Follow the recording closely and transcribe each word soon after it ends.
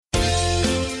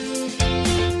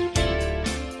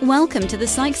Welcome to the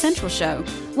Psych Central Show,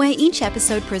 where each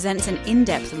episode presents an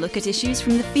in-depth look at issues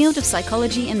from the field of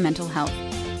psychology and mental health,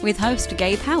 with host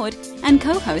Gabe Howard and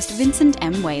co-host Vincent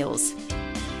M. Wales.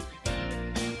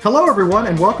 Hello, everyone,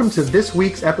 and welcome to this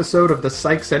week's episode of the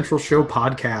Psych Central Show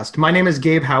podcast. My name is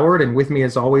Gabe Howard, and with me,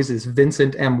 as always, is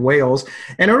Vincent M. Wales.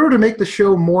 And in order to make the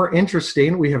show more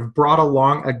interesting, we have brought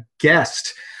along a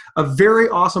guest. A very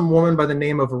awesome woman by the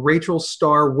name of Rachel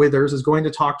Starr Withers is going to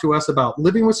talk to us about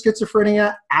living with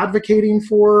schizophrenia, advocating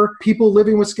for people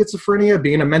living with schizophrenia,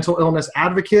 being a mental illness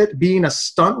advocate, being a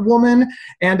stunt woman,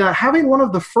 and having one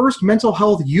of the first mental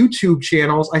health YouTube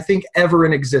channels, I think, ever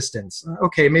in existence.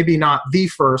 Okay, maybe not the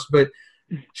first, but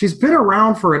she's been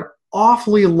around for an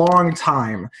awfully long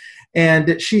time,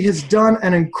 and she has done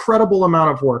an incredible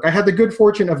amount of work. I had the good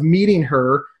fortune of meeting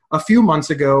her a few months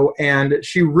ago, and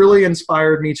she really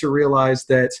inspired me to realize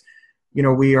that, you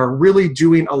know, we are really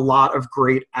doing a lot of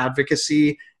great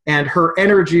advocacy, and her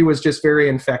energy was just very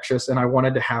infectious, and I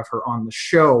wanted to have her on the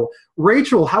show.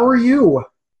 Rachel, how are you?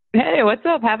 Hey, what's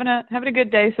up? Having a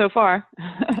good day so far.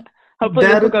 Hopefully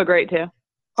this will go great too.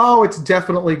 Oh, it's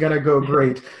definitely going to go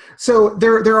great. So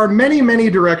there are many, many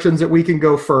directions that we can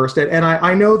go first. And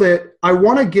I know that I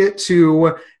want to get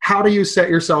to how do you set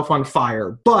yourself on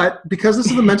fire. But because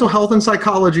this is a mental health and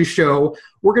psychology show,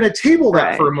 we're going to table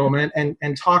that for a moment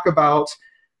and talk about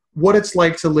what it's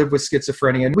like to live with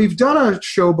schizophrenia. And we've done a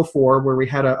show before where we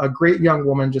had a great young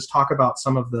woman just talk about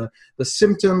some of the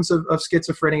symptoms of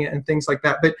schizophrenia and things like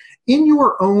that. But in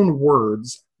your own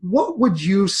words, what would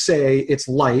you say it's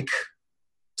like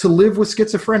to live with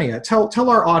schizophrenia? Tell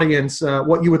our audience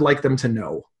what you would like them to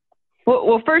know.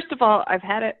 Well, first of all, I've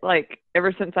had it like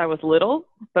ever since I was little,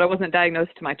 but I wasn't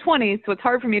diagnosed to my 20s. So it's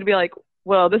hard for me to be like,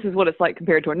 well, this is what it's like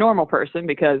compared to a normal person,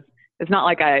 because it's not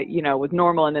like I, was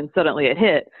normal and then suddenly it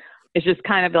hit. It's just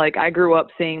kind of like I grew up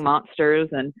seeing monsters,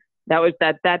 and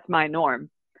that's my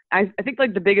norm. I think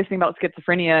like the biggest thing about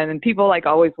schizophrenia, and people like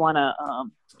always want to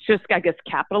just, I guess,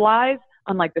 capitalize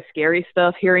on like the scary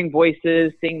stuff, hearing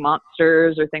voices, seeing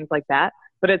monsters or things like that.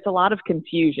 But it's a lot of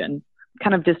confusion,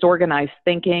 kind of disorganized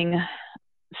thinking,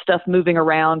 stuff moving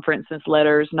around, for instance,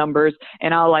 letters, numbers.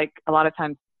 And I'll like a lot of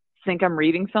times think I'm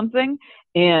reading something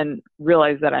and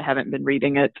realize that I haven't been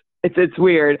reading it. It's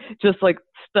weird. Just like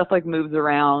stuff like moves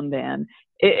around, and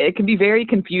it can be very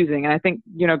confusing. And I think,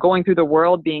 going through the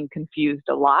world being confused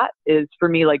a lot is for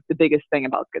me like the biggest thing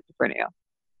about schizophrenia.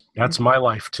 That's my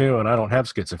life too, and I don't have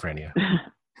schizophrenia.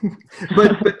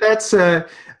 but that's yeah.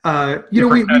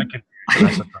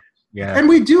 And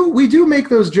we do make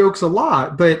those jokes a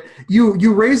lot. But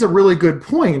you raise a really good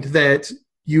point that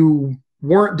you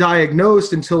weren't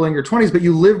diagnosed until in your 20s, but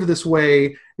you lived this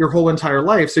way your whole entire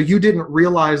life, so you didn't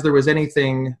realize there was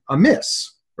anything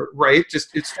amiss, right?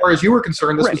 Just as far as you were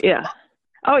concerned, this was yeah.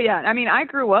 Oh yeah, I mean, I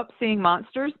grew up seeing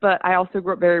monsters, but I also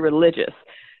grew up very religious.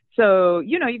 So,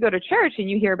 you go to church and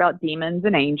you hear about demons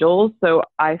and angels. So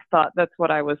I thought that's what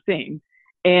I was seeing.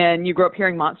 And you grow up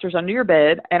hearing monsters under your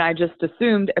bed, and I just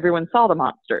assumed everyone saw the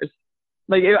monsters.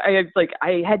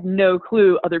 I had no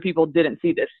clue other people didn't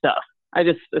see this stuff. I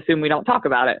just assumed we don't talk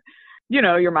about it.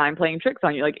 Your mind playing tricks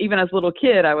on you. Like even as a little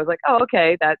kid, I was like, oh,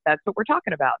 okay, that's what we're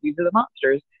talking about. These are the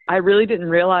monsters. I really didn't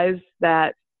realize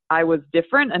that I was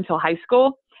different until high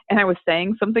school. And I was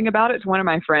saying something about it to one of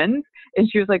my friends, and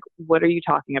she was like, what are you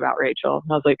talking about, Rachel? And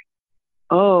I was like,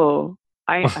 oh,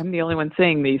 I'm the only one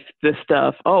saying this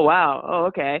stuff. Oh, wow. Oh,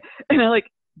 okay. And I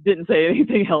didn't say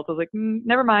anything else. I was like,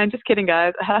 never mind. Just kidding,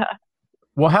 guys.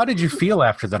 Well, how did you feel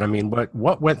after that? I mean,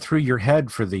 what went through your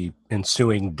head for the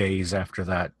ensuing days after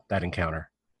that encounter?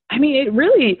 I mean,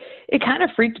 it kind of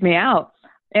freaked me out,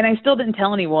 and I still didn't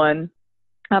tell anyone.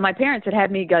 My parents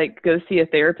had me go see a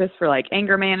therapist for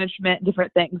anger management,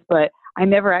 different things, but I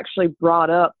never actually brought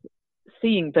up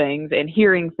seeing things and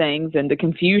hearing things and the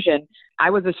confusion. I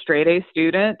was a straight A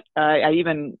student. I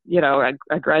even,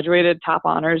 I graduated top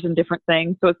honors and different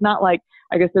things. So it's not like,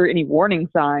 I guess there were any warning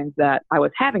signs that I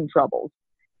was having troubles,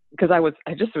 because I was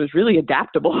really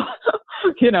adaptable.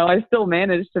 I still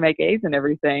managed to make A's and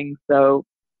everything. So,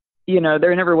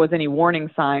 there never was any warning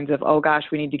signs of, oh gosh,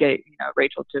 we need to get,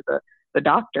 Rachel to the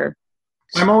doctor.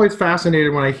 I'm always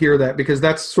fascinated when I hear that, because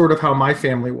that's sort of how my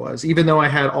family was. Even though I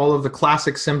had all of the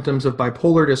classic symptoms of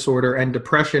bipolar disorder and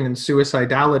depression and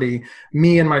suicidality,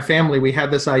 me and my family, we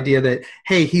had this idea that,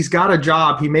 hey, he's got a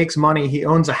job, he makes money, he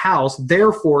owns a house,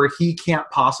 therefore he can't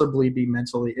possibly be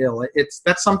mentally ill.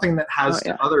 That's something that has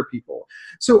to other people.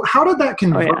 So how did that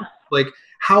convert?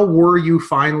 How were you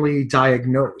finally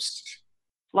diagnosed?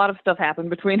 A lot of stuff happened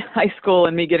between high school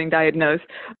and me getting diagnosed,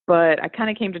 but I kind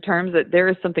of came to terms that there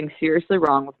is something seriously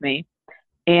wrong with me.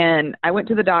 And I went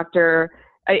to the doctor,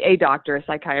 a doctor, a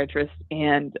psychiatrist,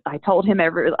 and I told him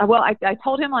I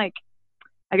told him like,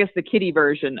 I guess the kiddie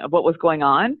version of what was going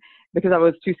on because I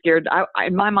was too scared.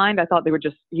 In my mind, I thought they would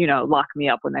just, lock me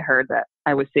up when they heard that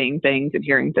I was seeing things and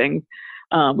hearing things,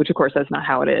 which of course that's not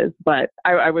how it is, but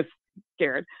I was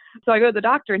scared. So I go to the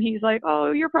doctor and he's like,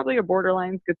 oh, you're probably a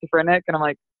borderline schizophrenic. And I'm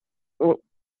like, oh,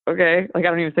 okay. Like, I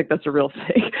don't even think that's a real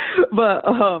thing. But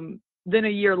then a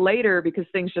year later, because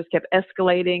things just kept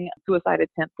escalating, suicide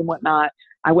attempts and whatnot,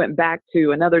 I went back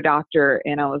to another doctor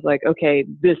and I was like, okay,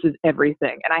 this is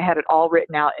everything. And I had it all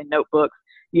written out in notebooks,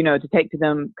 to take to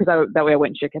them because that way I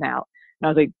wouldn't chicken out. And I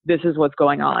was like, this is what's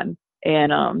going on.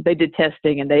 And they did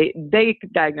testing and they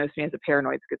diagnosed me as a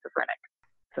paranoid schizophrenic.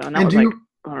 So and that was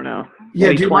I don't know,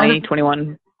 maybe 20,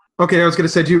 21. Okay, I was going to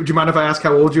say, do you mind if I ask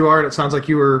how old you are? And it sounds like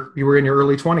you were in your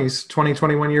early 20s, 20,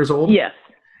 21 years old? Yes.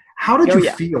 How did you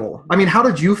feel? I mean, how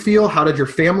did you feel? How did your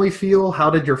family feel?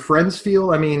 How did your friends feel?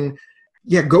 I mean,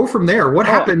 go from there. What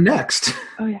happened next?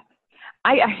 Oh, yeah.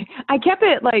 I kept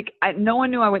it like, no one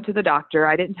knew I went to the doctor.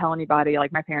 I didn't tell anybody,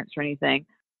 like my parents or anything.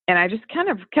 And I just kind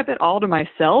of kept it all to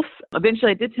myself. Eventually,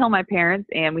 I did tell my parents,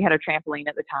 and we had a trampoline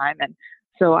at the time. And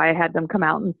so I had them come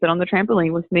out and sit on the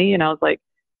trampoline with me. And I was like,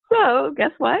 so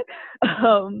guess what?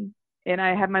 And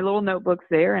I had my little notebooks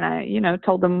there, and I,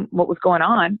 told them what was going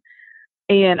on.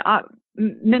 And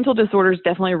mental disorders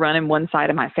definitely run in one side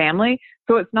of my family.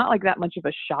 So it's not like that much of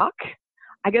a shock.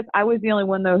 I guess I was the only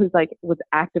one, though, who's like was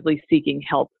actively seeking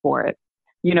help for it.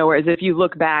 Whereas if you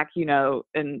look back, in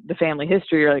the family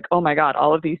history, you're like, oh my God,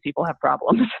 all of these people have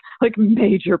problems, like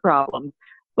major problems.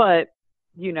 But,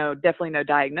 definitely no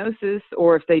diagnosis,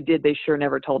 or if they did, they sure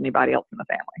never told anybody else in the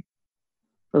family.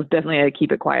 So it's definitely a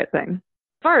keep it quiet thing.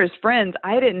 As far as friends,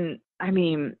 I didn't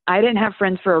have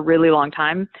friends for a really long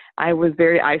time. I was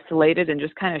very isolated and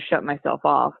just kind of shut myself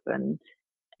off. And,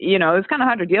 it was kind of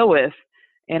hard to deal with.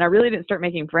 And I really didn't start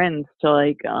making friends till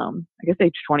like, I guess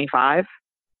age 25.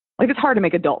 Like, it's hard to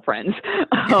make adult friends.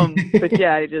 But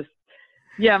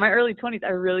my early 20s, I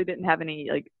really didn't have any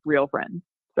like real friends.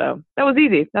 So that was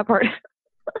easy, that part.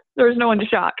 There was no one to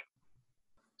shock.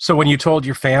 So when you told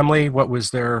your family,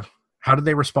 how did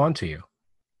they respond to you?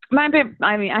 I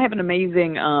have an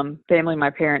amazing family,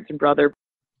 my parents and brother.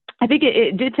 I think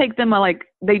it did take them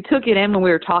they took it in when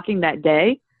we were talking that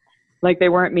day. Like, they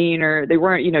weren't mean, or they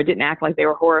weren't, didn't act like they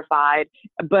were horrified.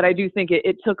 But I do think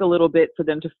it took a little bit for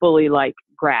them to fully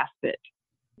grasp it.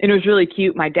 And it was really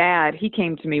cute. My dad, he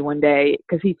came to me one day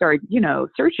because he started,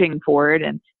 searching for it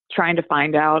and trying to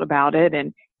find out about it.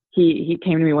 And he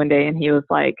came to me one day and he was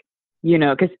like,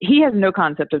 because he has no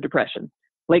concept of depression.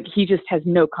 Like, he just has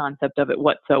no concept of it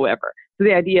whatsoever. So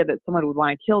the idea that someone would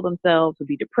want to kill themselves, would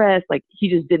be depressed, he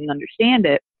just didn't understand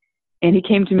it. And he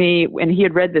came to me and he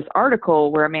had read this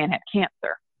article where a man had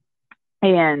cancer.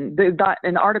 And in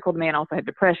the article, the man also had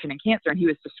depression and cancer. And he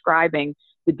was describing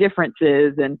the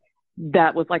differences. And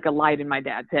that was like a light in my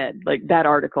dad's head, like that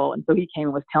article. And so he came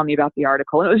and was telling me about the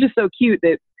article. And it was just so cute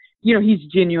that, he's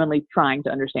genuinely trying to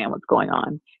understand what's going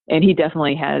on. And he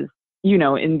definitely has,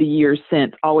 in the years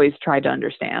since, always tried to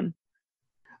understand.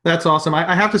 That's awesome.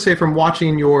 I have to say, from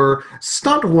watching your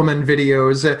Stunt Woman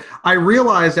videos, I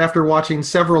realized after watching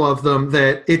several of them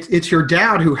that it's your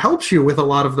dad who helps you with a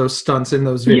lot of those stunts in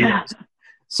those videos. Yeah.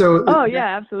 So. Oh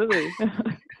yeah, absolutely.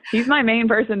 He's my main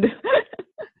person.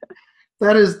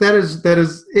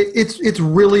 It's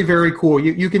really very cool.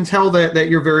 You can tell that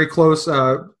you're very close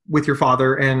with your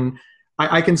father, and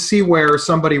I can see where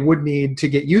somebody would need to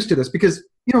get used to this because,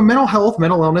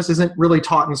 mental illness isn't really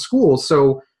taught in school.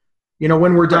 So,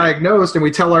 when we're diagnosed and we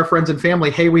tell our friends and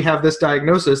family, hey, we have this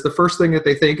diagnosis, the first thing that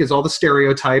they think is all the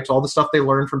stereotypes, all the stuff they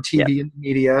learn from TV and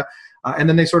media. And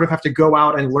then they sort of have to go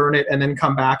out and learn it and then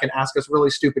come back and ask us really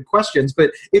stupid questions.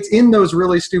 But it's in those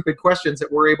really stupid questions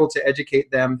that we're able to educate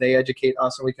them. They educate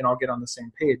us, and we can all get on the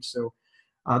same page. So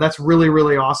that's really,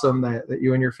 really awesome that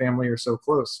you and your family are so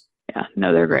close. Yeah,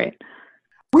 no, they're great.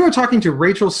 We are talking to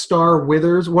Rachel Starr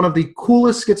Withers, one of the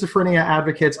coolest schizophrenia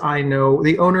advocates I know,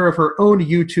 the owner of her own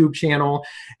YouTube channel,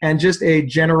 and just a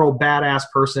general badass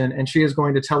person. And she is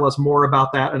going to tell us more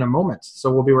about that in a moment.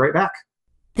 So we'll be right back.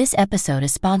 This episode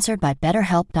is sponsored by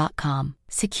BetterHelp.com.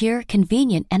 Secure,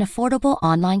 convenient, and affordable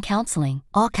online counseling.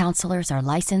 All counselors are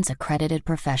licensed, accredited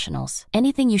professionals.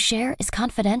 Anything you share is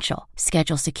confidential.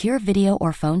 Schedule secure video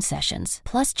or phone sessions,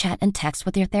 plus chat and text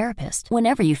with your therapist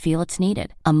whenever you feel it's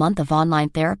needed. A month of online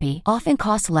therapy often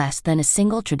costs less than a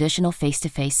single traditional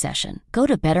face-to-face session. Go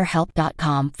to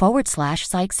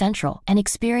BetterHelp.com/PsychCentral and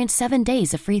experience 7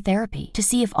 days of free therapy to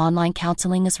see if online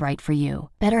counseling is right for you.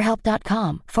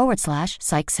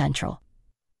 BetterHelp.com/PsychCentral.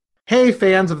 Hey,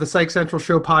 fans of the Psych Central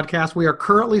Show podcast, we are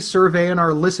currently surveying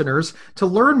our listeners to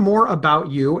learn more about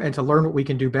you and to learn what we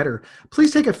can do better.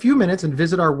 Please take a few minutes and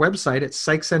visit our website at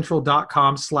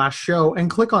psychcentral.com/show and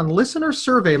click on listener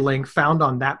survey link found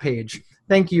on that page.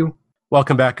 Thank you.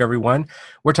 Welcome back, everyone.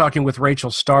 We're talking with Rachel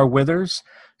Starr Withers,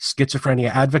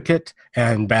 schizophrenia advocate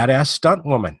and badass stunt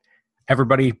woman.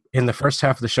 Everybody in the first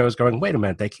half of the show is going, wait a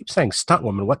minute, they keep saying stunt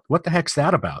woman. What the heck's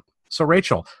that about? So,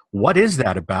 Rachel, what is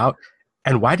that about?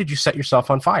 And why did you set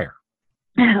yourself on fire?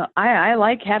 I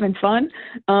like having fun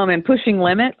and pushing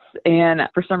limits. And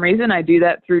for some reason, I do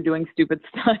that through doing stupid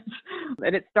stunts.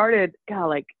 And it started,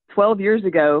 like 12 years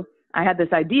ago. I had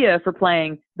this idea for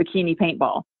playing bikini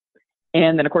paintball.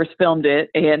 And then, of course, filmed it.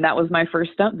 And that was my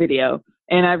first stunt video.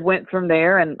 And I went from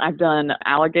there, and I've done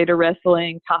alligator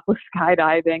wrestling, topless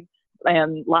skydiving,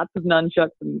 and lots of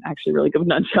nunchucks, and actually really good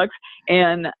nunchucks.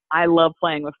 And I love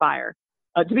playing with fire.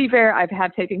 To be fair, I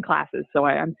have taken classes, so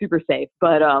I'm super safe.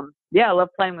 But yeah, I love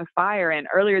playing with fire. And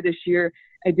earlier this year,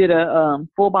 I did a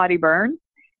full body burn,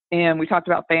 and we talked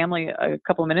about family a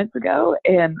couple of minutes ago.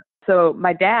 And so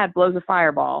my dad blows a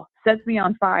fireball, sets me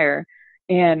on fire,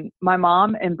 and my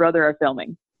mom and brother are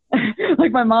filming.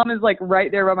 Like my mom is like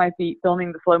right there by my feet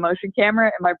filming the slow motion camera,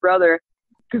 and my brother,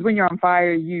 because when you're on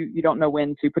fire, you don't know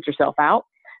when to put yourself out.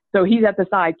 So he's at the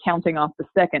side counting off the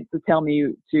seconds to tell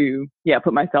me to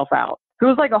put myself out. So it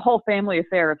was like a whole family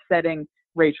affair of setting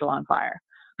Rachel on fire.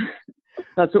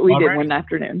 That's what we did one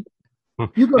afternoon. I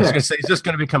was going to say, is this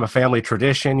going to become a family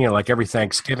tradition? Like every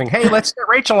Thanksgiving, hey, let's set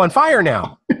Rachel on fire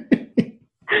now.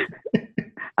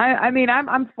 I mean,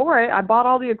 I'm for it. I bought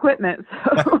all the equipment.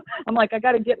 So I'm like, I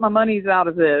got to get my monies out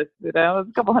of this. It was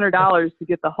a couple $100 to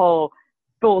get the whole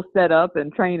full setup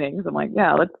and trainings. I'm like,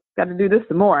 let's got to do this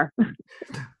some more.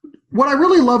 What I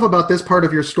really love about this part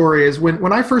of your story is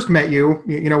when I first met you,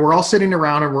 we're all sitting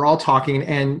around and we're all talking,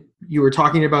 and you were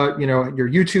talking about, your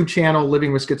YouTube channel,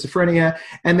 Living with Schizophrenia.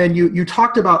 And then you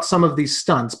talked about some of these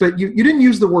stunts, but you didn't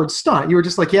use the word stunt. You were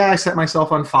just like, I set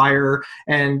myself on fire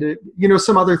and,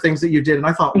 some other things that you did. And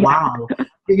I thought, wow,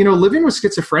 living with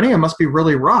schizophrenia must be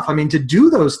really rough. I mean, to do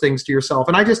those things to yourself.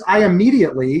 And I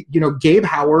immediately, Gabe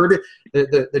Howard,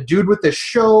 the dude with the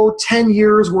show, 10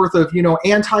 years worth of,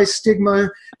 anti-stigma,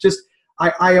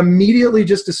 I immediately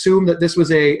just assumed that this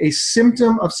was a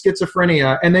symptom of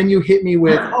schizophrenia. And then you hit me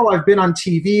with, I've been on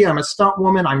TV, I'm a stunt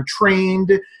woman, I'm trained.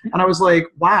 And I was like,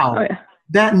 wow,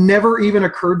 that never even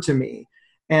occurred to me.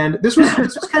 And this was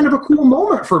kind of a cool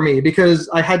moment for me because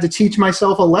I had to teach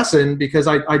myself a lesson because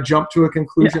I jumped to a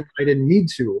conclusion I didn't need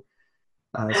to.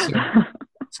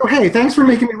 So, hey, thanks for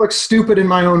making me look stupid in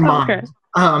my own mind.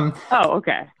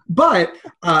 Okay. But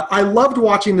I loved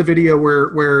watching the video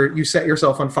where you set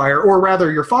yourself on fire, or rather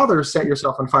your father set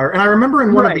yourself on fire. And I remember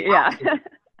in one of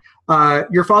the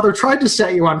your father tried to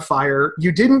set you on fire.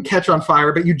 You didn't catch on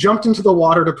fire, but you jumped into the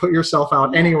water to put yourself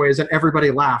out anyways, and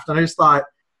everybody laughed. And I just thought,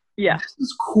 this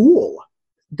is cool.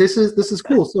 This is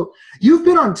cool. So you've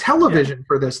been on television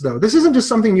for this, though. This isn't just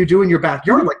something you do in your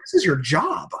backyard. Like, this is your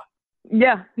job.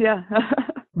 Yeah.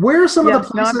 Where are some of the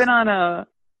places? No, I've been on a...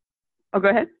 Oh, go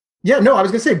ahead. Yeah, no, I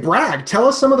was going to say, brag. Tell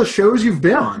us some of the shows you've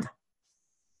been on.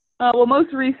 Well,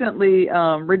 most recently,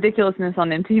 Ridiculousness on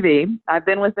MTV. I've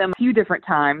been with them a few different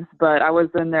times, but I was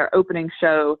in their opening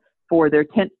show for their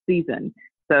 10th season.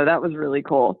 So that was really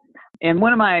cool. And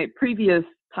one of my previous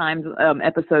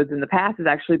episodes in the past has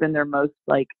actually been their most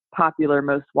popular,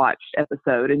 most watched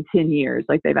episode in 10 years.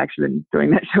 They've actually been doing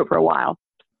that show for a while.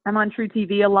 I'm on True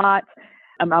TV a lot.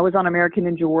 I was on American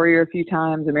Ninja Warrior a few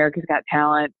times, America's Got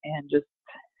Talent, and just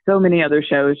so many other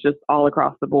shows just all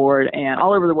across the board and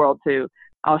all over the world too.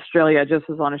 Australia, just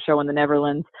was on a show in the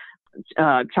Netherlands,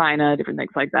 China, different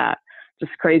things like that.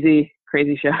 Just crazy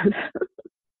shows.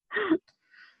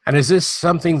 And is this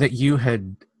something that you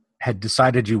had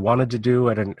decided you wanted to do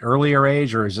at an earlier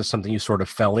age, or is this something you sort of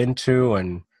fell into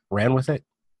and ran with it?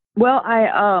 Well,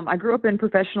 I grew up in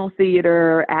professional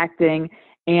theater, acting,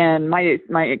 and my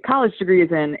college degree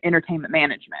is in entertainment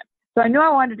management. So I knew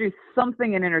I wanted to do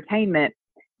something in entertainment.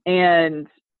 And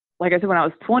like I said, when I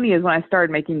was 20 is when I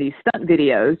started making these stunt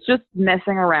videos, just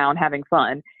messing around, having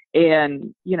fun.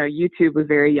 And, YouTube was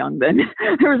very young then.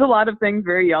 There was a lot of things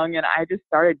very young, and I just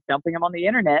started dumping them on the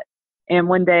internet. And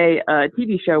one day a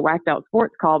TV show, Whacked Out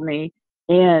Sports, called me,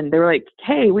 and they were like,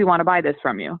 hey, we want to buy this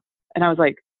from you. And I was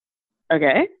like,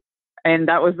 okay. And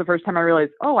that was the first time I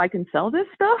realized, I can sell this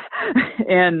stuff.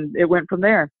 And it went from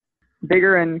there.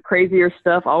 Bigger and crazier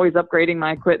stuff, always upgrading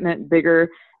my equipment, bigger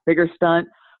stunts,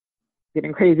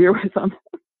 getting crazier with them.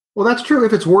 Well, that's true.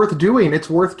 If it's worth doing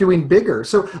bigger.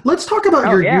 So let's talk about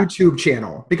your YouTube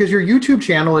channel, because your YouTube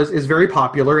channel is very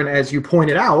popular. And as you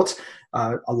pointed out,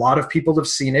 A lot of people have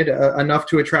seen it, enough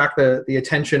to attract the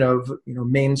attention of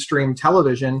mainstream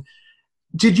television.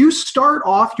 Did you start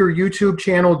off your YouTube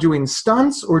channel doing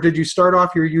stunts, or did you start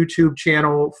off your YouTube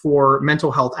channel for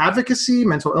mental health advocacy,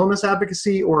 mental illness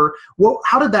advocacy, or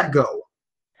how did that go?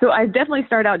 So I definitely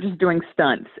started out just doing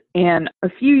stunts. And a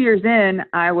few years in,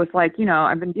 I was like,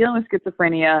 I've been dealing with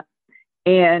schizophrenia,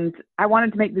 and I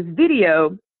wanted to make this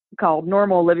video called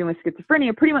Normal Living with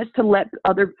Schizophrenia, pretty much to let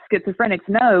other schizophrenics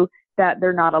know that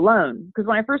they're not alone. Because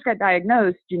when I first got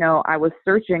diagnosed, I was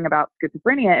searching about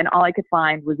schizophrenia, and all I could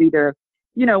find was either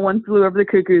One Flew Over the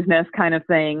Cuckoo's Nest kind of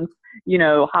things,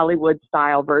 Hollywood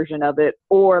style version of it,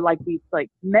 or like these like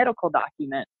medical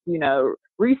documents,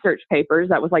 research papers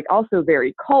that was like also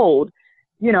very cold,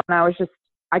 and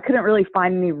I couldn't really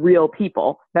find any real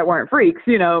people that weren't freaks,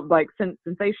 like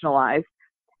sensationalized.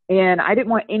 And I didn't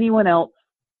want anyone else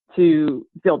to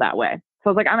feel that way. So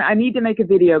I was like, I need to make a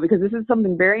video because this is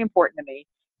something very important to me.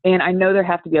 And I know there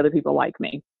have to be other people like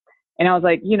me. And I was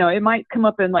like, it might come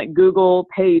up in like Google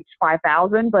page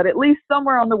 5,000, but at least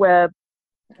somewhere on the web,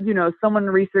 someone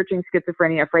researching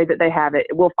schizophrenia, afraid that they have it,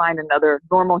 will find another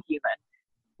normal human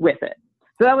with it.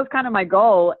 So that was kind of my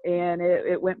goal. And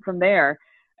it went from there.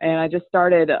 And I just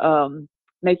started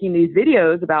making these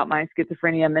videos about my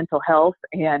schizophrenia and mental health.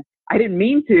 And I didn't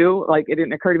mean to, like, it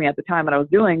didn't occur to me at the time what I was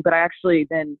doing, but I actually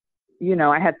then,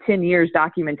 I had 10 years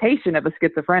documentation of a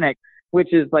schizophrenic,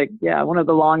 which is like, one of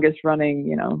the longest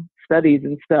running, studies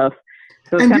and stuff.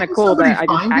 So it's kind of cool that I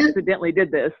just accidentally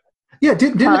did this. Yeah.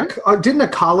 Didn't a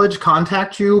college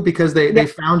contact you because they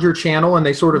found your channel and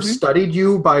they sort of studied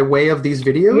you by way of these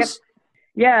videos? Yep.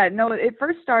 Yeah, no, it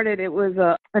first started, it was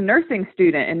a nursing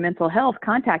student in mental health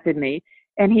contacted me,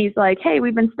 and he's like, hey,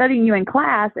 we've been studying you in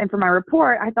class, and for my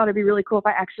report, I thought it'd be really cool if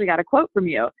I actually got a quote from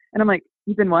you. And I'm like,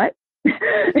 you've been what?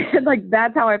 And like,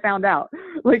 that's how I found out.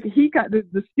 Like, he got,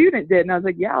 the student did, and I was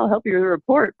like, yeah, I'll help you with the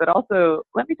report, but also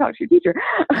let me talk to your teacher.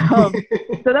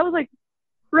 So that was like,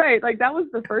 right, like that was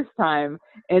the first time.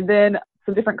 And then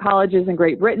some different colleges in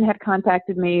Great Britain had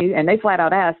contacted me, and they flat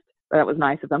out asked, that was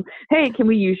nice of them, hey, can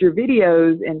we use your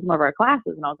videos in some of our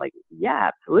classes? And I was like, yeah,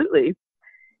 absolutely.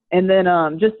 And then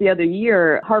just the other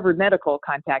year, Harvard Medical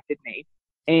contacted me,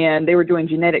 and they were doing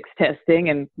genetics testing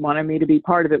and wanted me to be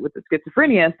part of it with the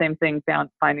schizophrenia. Same thing,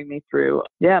 finding me through,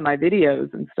 my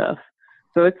videos and stuff.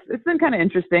 So it's been kind of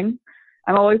interesting.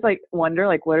 I'm always like, wonder,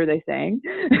 like, what are they saying?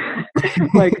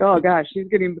 Like, oh gosh, she's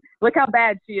getting, look how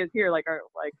bad she is here.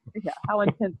 How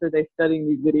intense are they studying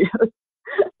these videos?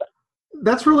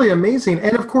 That's really amazing.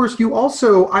 And of course, you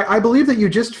also, I believe that you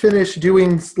just finished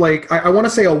doing, like, I want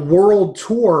to say a world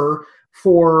tour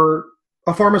for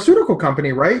a pharmaceutical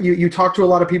company, right? You talked to a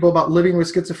lot of people about living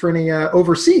with schizophrenia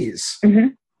overseas. Mm-hmm.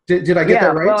 Did I get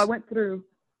that right? Well, I went through,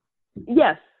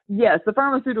 yes, the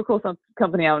pharmaceutical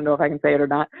company, I don't know if I can say it or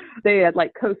not, they had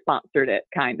like co-sponsored it,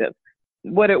 kind of.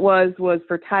 What it was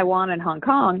for Taiwan and Hong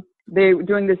Kong, they were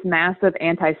doing this massive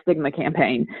anti-stigma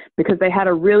campaign because they had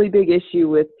a really big issue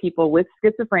with people with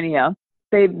schizophrenia.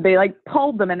 They like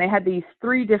polled them, and they had these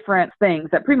 3 different things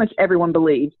that pretty much everyone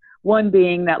believed. One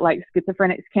being that like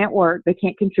schizophrenics can't work, they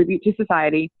can't contribute to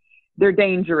society, they're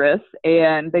dangerous.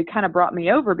 And they kind of brought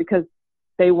me over because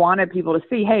they wanted people to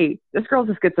see, hey, this girl's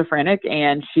a schizophrenic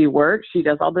and she works, she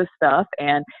does all this stuff,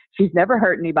 and she's never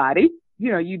hurt anybody.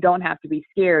 You don't have to be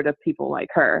scared of people like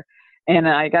her. And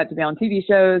I got to be on TV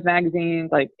shows, magazines,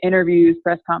 like interviews,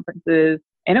 press conferences.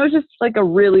 And it was just like a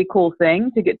really cool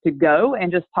thing to get to go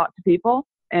and just talk to people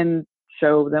and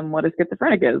show them what a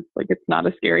schizophrenic is. Like, it's not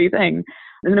a scary thing.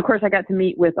 And then, of course, I got to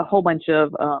meet with a whole bunch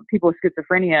of people with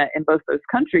schizophrenia in both those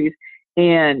countries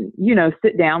and,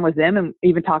 sit down with them and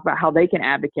even talk about how they can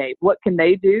advocate. What can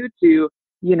they do to,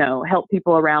 help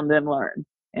people around them learn?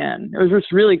 And it was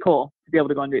just really cool to be able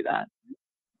to go and do that.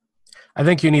 I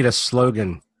think you need a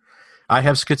slogan. I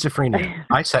have schizophrenia.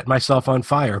 I set myself on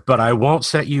fire, but I won't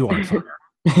set you on fire.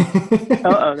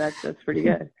 That's pretty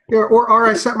good. Or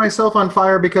I set myself on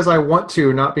fire because I want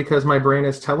to, not because my brain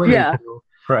is telling me to.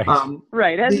 Right.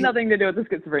 Right. It has nothing to do with the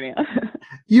schizophrenia.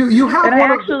 You have. And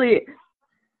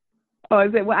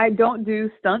I don't do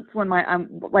stunts when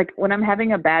when I'm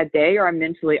having a bad day or I'm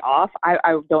mentally off.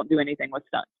 I don't do anything with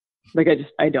stunts. Like,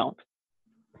 I don't.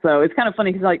 So it's kind of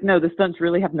funny because no, the stunts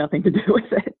really have nothing to do with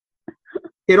it.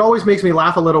 It always makes me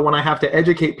laugh a little when I have to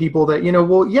educate people that,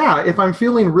 if I'm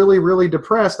feeling really, really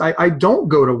depressed, I don't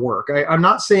go to work. I'm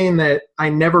not saying that I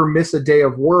never miss a day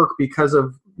of work because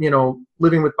of,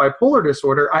 living with bipolar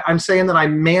disorder. I'm saying that I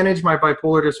manage my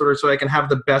bipolar disorder so I can have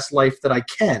the best life that I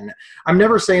can. I'm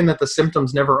never saying that the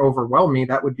symptoms never overwhelm me.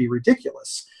 That would be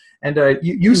ridiculous. And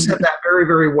you said that very,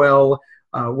 very well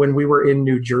when we were in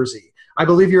New Jersey. I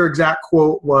believe your exact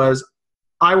quote was,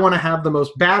 I want to have the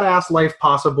most badass life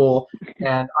possible,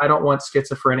 and I don't want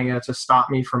schizophrenia to stop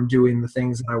me from doing the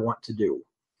things that I want to do.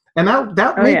 And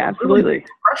that made a really big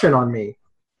impression on me.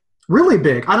 Really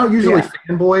big. I don't usually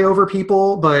fanboy over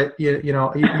people, but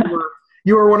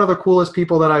you are one of the coolest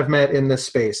people that I've met in this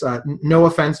space. No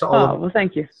offense to all of you. Well,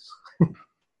 thank you.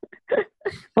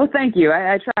 Well, thank you.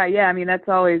 I try. Yeah, I mean, that's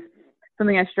always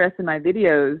something I stress in my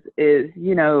videos is,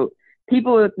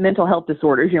 people with mental health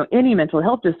disorders, any mental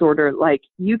health disorder, like,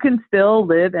 you can still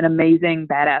live an amazing,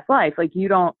 badass life. Like, you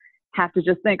don't have to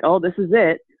just think, oh, this is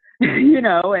it,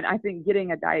 and I think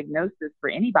getting a diagnosis for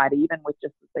anybody, even with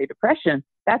just, say, depression,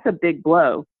 that's a big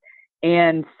blow.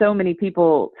 And so many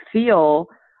people feel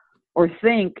or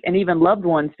think, and even loved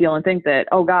ones feel and think that,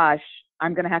 oh gosh,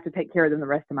 I'm going to have to take care of them the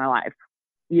rest of my life.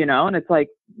 And it's like,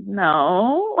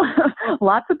 no,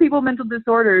 lots of people with mental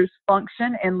disorders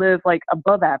function and live like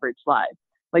above average lives,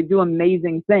 like do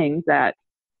amazing things that,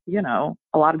 a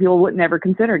lot of people would never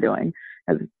consider doing,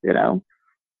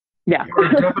 Yeah.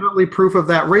 You're definitely proof of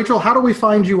that. Rachel, how do we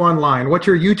find you online? What's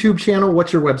your YouTube channel?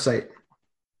 What's your website?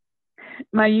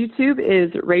 My YouTube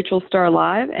is Rachel Star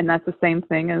Live, and that's the same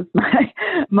thing as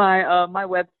my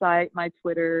website, my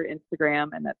Twitter, Instagram,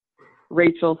 and that's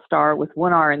Rachel Star with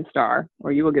one R in Star,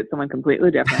 or you will get someone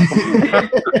completely different.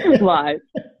 Live.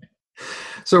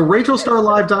 So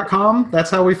RachelStarLive.com, that's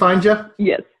how we find you?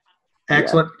 Yes.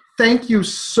 Excellent. Yeah. Thank you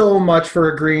so much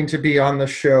for agreeing to be on the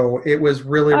show. It was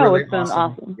really it's been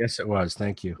awesome. Yes, it was.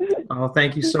 Thank you. Oh,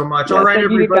 thank you so much. All right,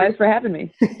 everybody. Thank you guys for having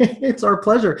me. It's our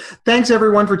pleasure. Thanks,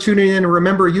 everyone, for tuning in. And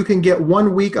remember, you can get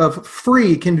 1 week of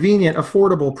free, convenient,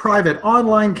 affordable, private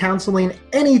online counseling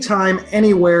anytime,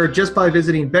 anywhere, just by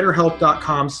visiting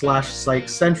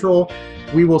betterhelp.com/psychcentral.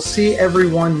 We will see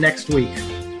everyone next week.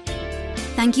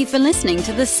 Thank you for listening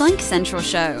to the Psych Central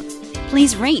Show.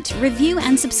 Please rate, review,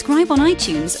 and subscribe on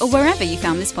iTunes or wherever you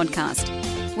found this podcast.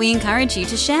 We encourage you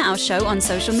to share our show on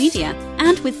social media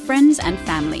and with friends and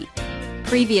family.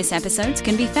 Previous episodes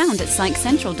can be found at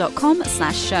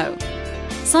psychcentral.com/show.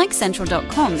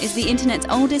 Psychcentral.com is the internet's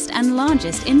oldest and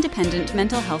largest independent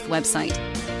mental health website.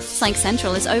 Psych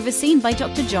Central is overseen by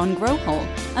Dr. John Grohol,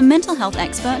 a mental health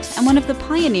expert and one of the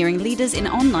pioneering leaders in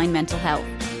online mental health.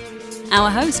 Our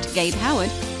host, Gabe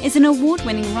Howard, is an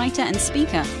award-winning writer and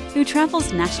speaker who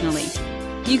travels nationally.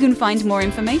 You can find more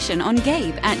information on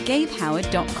Gabe at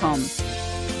gabehoward.com.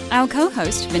 Our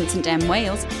co-host, Vincent M.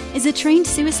 Wales, is a trained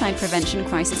suicide prevention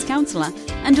crisis counselor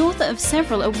and author of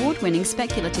several award-winning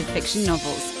speculative fiction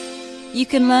novels. You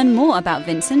can learn more about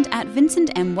Vincent at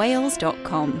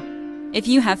vincentmwales.com. If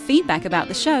you have feedback about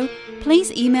the show, please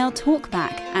email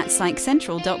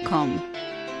talkback@psychcentral.com.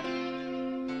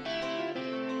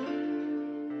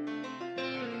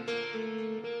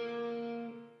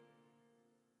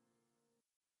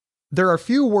 There are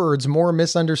few words more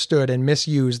misunderstood and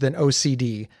misused than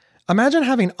OCD. Imagine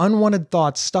having unwanted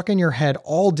thoughts stuck in your head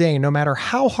all day, no matter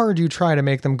how hard you try to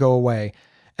make them go away,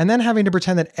 and then having to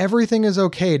pretend that everything is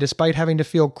okay despite having to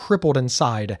feel crippled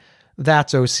inside.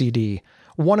 That's OCD.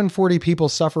 1 in 40 people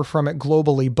suffer from it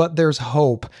globally, but there's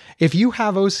hope. If you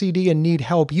have OCD and need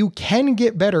help, you can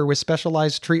get better with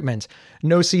specialized treatment.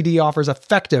 NoCD offers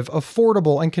effective,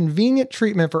 affordable, and convenient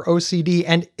treatment for OCD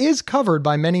and is covered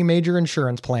by many major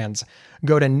insurance plans.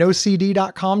 Go to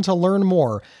nocd.com to learn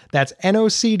more. That's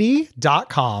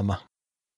nocd.com.